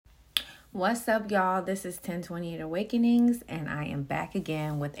What's up, y'all? This is 1028 Awakenings, and I am back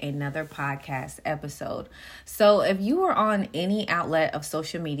again with another podcast episode. So, if you are on any outlet of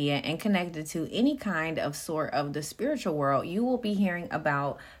social media and connected to any kind of sort of the spiritual world, you will be hearing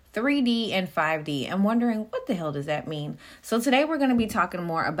about 3D and 5D and wondering what the hell does that mean? So, today we're going to be talking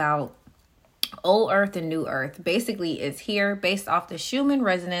more about old earth and new earth. Basically, it's here based off the Schumann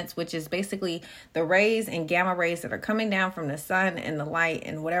resonance, which is basically the rays and gamma rays that are coming down from the sun and the light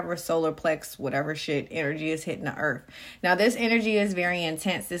and whatever solar plex, whatever shit energy is hitting the earth. Now, this energy is very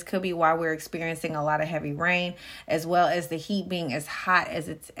intense. This could be why we're experiencing a lot of heavy rain, as well as the heat being as hot as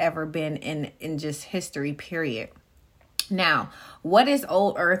it's ever been in just history, period. Now, what is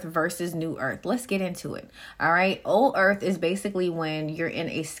old earth versus new earth? Let's get into it. All right. Old earth is basically when you're in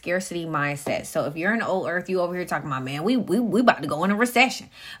a scarcity mindset. So if you're in old earth, you over here talking about, man, we about to go in a recession.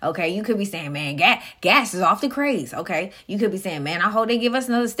 Okay. You could be saying, man, gas is off the craze. Okay. You could be saying, man, I hope they give us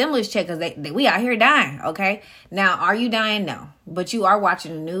another stimulus check because we out here dying. Okay. Now, are you dying? No. But you are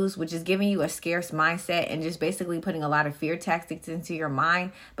watching the news, which is giving you a scarce mindset and just basically putting a lot of fear tactics into your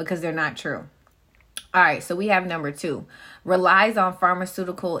mind because they're not true. All right, so we have number 2, relies on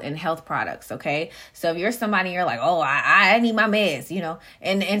pharmaceutical and health products, okay? So if you're somebody, you're like, oh, I need my meds,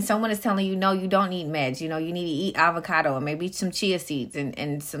 and someone is telling you, no, you don't need meds, you need to eat avocado and maybe some chia seeds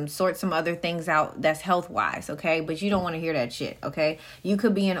and some other things out that's health-wise, okay? But you don't want to hear that shit, okay? You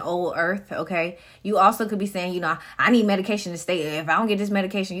could be in old earth, okay? You also could be saying, I need medication to stay. If I don't get this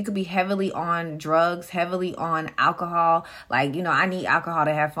medication, you could be heavily on drugs, heavily on alcohol. Like, I need alcohol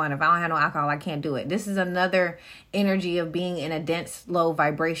to have fun. If I don't have no alcohol, I can't do it. This is another energy of being in a dense, low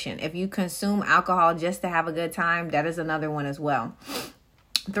vibration. If you consume alcohol just to have a good time, that is another one as well.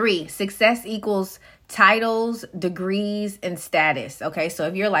 3, success equals titles, degrees, and status. Okay, so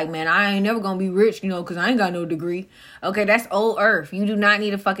if you're like, man, I ain't never gonna be rich, because I ain't got no degree. Okay, that's old earth. You do not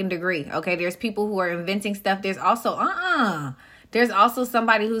need a fucking degree. Okay, there's people who are inventing stuff. There's also, there's also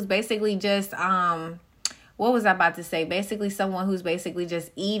somebody who's basically just, what was I about to say? Basically someone who's basically just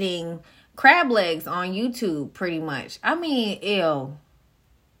eating crab legs on YouTube, pretty much. I mean, ew.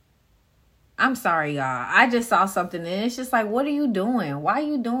 I'm sorry, y'all. I just saw something and it's just like, what are you doing? Why are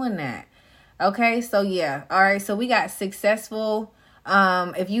you doing that? Okay, so yeah. All right, so we got successful.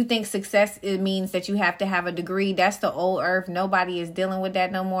 If you think success, it means that you have to have a degree, that's the old earth. Nobody is dealing with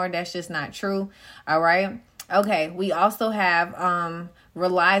that no more. That's just not true. All right. Okay, we also have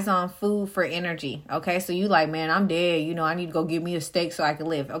relies on food for energy. Okay, so you like, man, I'm dead. I need to go get me a steak so I can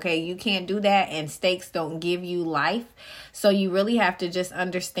live. Okay, you can't do that, and steaks don't give you life. So you really have to just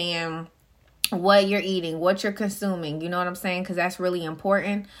understand what you're eating, what you're consuming. You know what I'm saying? Because that's really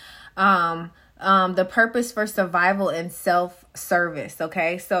important. The purpose for survival and self-service.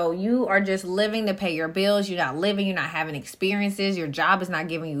 Okay, so you are just living to pay your bills. You're not living, you're not having experiences. Your job is not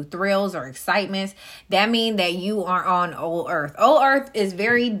giving you thrills or excitements. That means that you are on old earth. Old earth is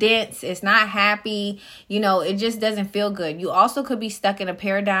very dense. It's not happy. It just doesn't feel good. You also could be stuck in a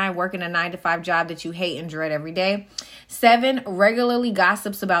paradigm working a 9-to-5 job that you hate and dread every day. 7, regularly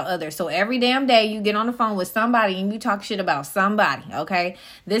gossips about others. So every damn day you get on the phone with somebody and you talk shit about somebody. Okay,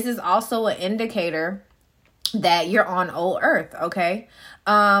 this is also an indicator that you're on old earth. Okay.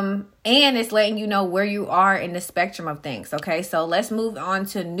 And it's letting you know where you are in the spectrum of things. Okay, so let's move on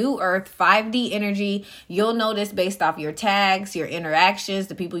to new earth, 5D energy. You'll notice based off your tags, your interactions,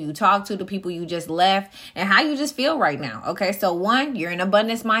 the people you talk to, the people you just left, and how you just feel right now. Okay, so 1, you're in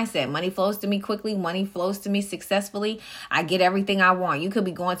abundance mindset. Money flows to me quickly. Money flows to me successfully. I get everything I want. You could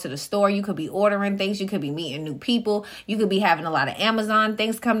be going to the store. You could be ordering things. You could be meeting new people. You could be having a lot of Amazon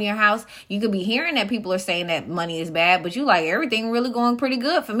things come to your house. You could be hearing that people are saying that money is bad, but you like, everything really going pretty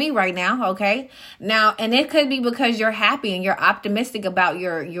good for me right now. Okay, now, and it could be because you're happy and you're optimistic about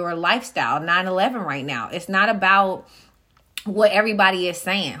your lifestyle. 9/11 right now. It's not about what everybody is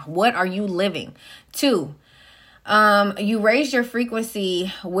saying. What are you living? 2, you raise your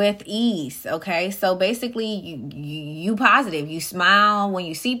frequency with ease. Okay, so basically you positive. You smile when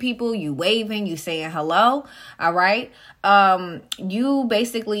you see people. You waving. You saying hello. All right. You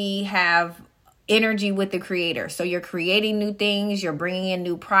basically have energy with the creator. So you're creating new things, you're bringing in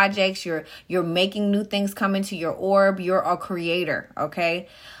new projects, you're making new things come into your orb. You're a creator. Okay.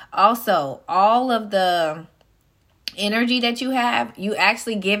 Also, all of the energy that you have, you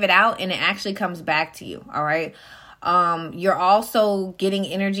actually give it out and it actually comes back to you. All right. You're also getting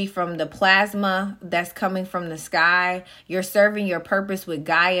energy from the plasma that's coming from the sky. You're serving your purpose with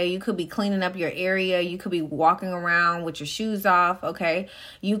Gaia. You could be cleaning up your area. You could be walking around with your shoes off. Okay.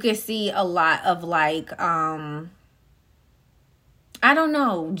 You can see a lot of I don't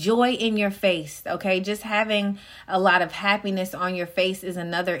know, joy in your face, okay? Just having a lot of happiness on your face is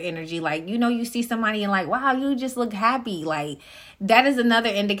another energy. Like, you see somebody and like, wow, you just look happy. Like, that is another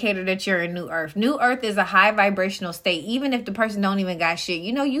indicator that you're in New Earth. New Earth is a high vibrational state. Even if the person don't even got shit,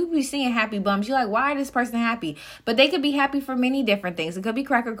 you be seeing happy bums. You're like, why is this person happy? But they could be happy for many different things. It could be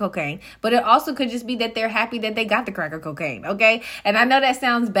crack or cocaine, but it also could just be that they're happy that they got the crack or cocaine, okay? And I know that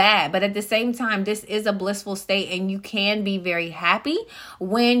sounds bad, but at the same time, this is a blissful state, and you can be very happy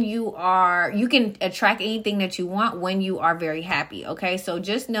when you can attract anything that you want when you are very happy, okay? So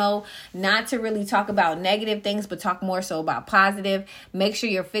just know not to really talk about negative things, but talk more so about positive. Make sure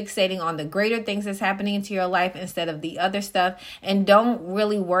you're fixating on the greater things that's happening into your life instead of the other stuff. And don't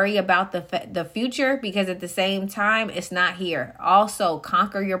really worry about the future, because at the same time, it's not here. Also,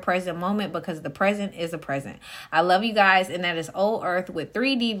 conquer your present moment, because the present is a present. I love you guys. And that is Old Earth with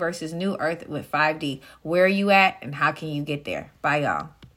 3D versus New Earth with 5D. Where are you at and how can you get there? Bye, y'all.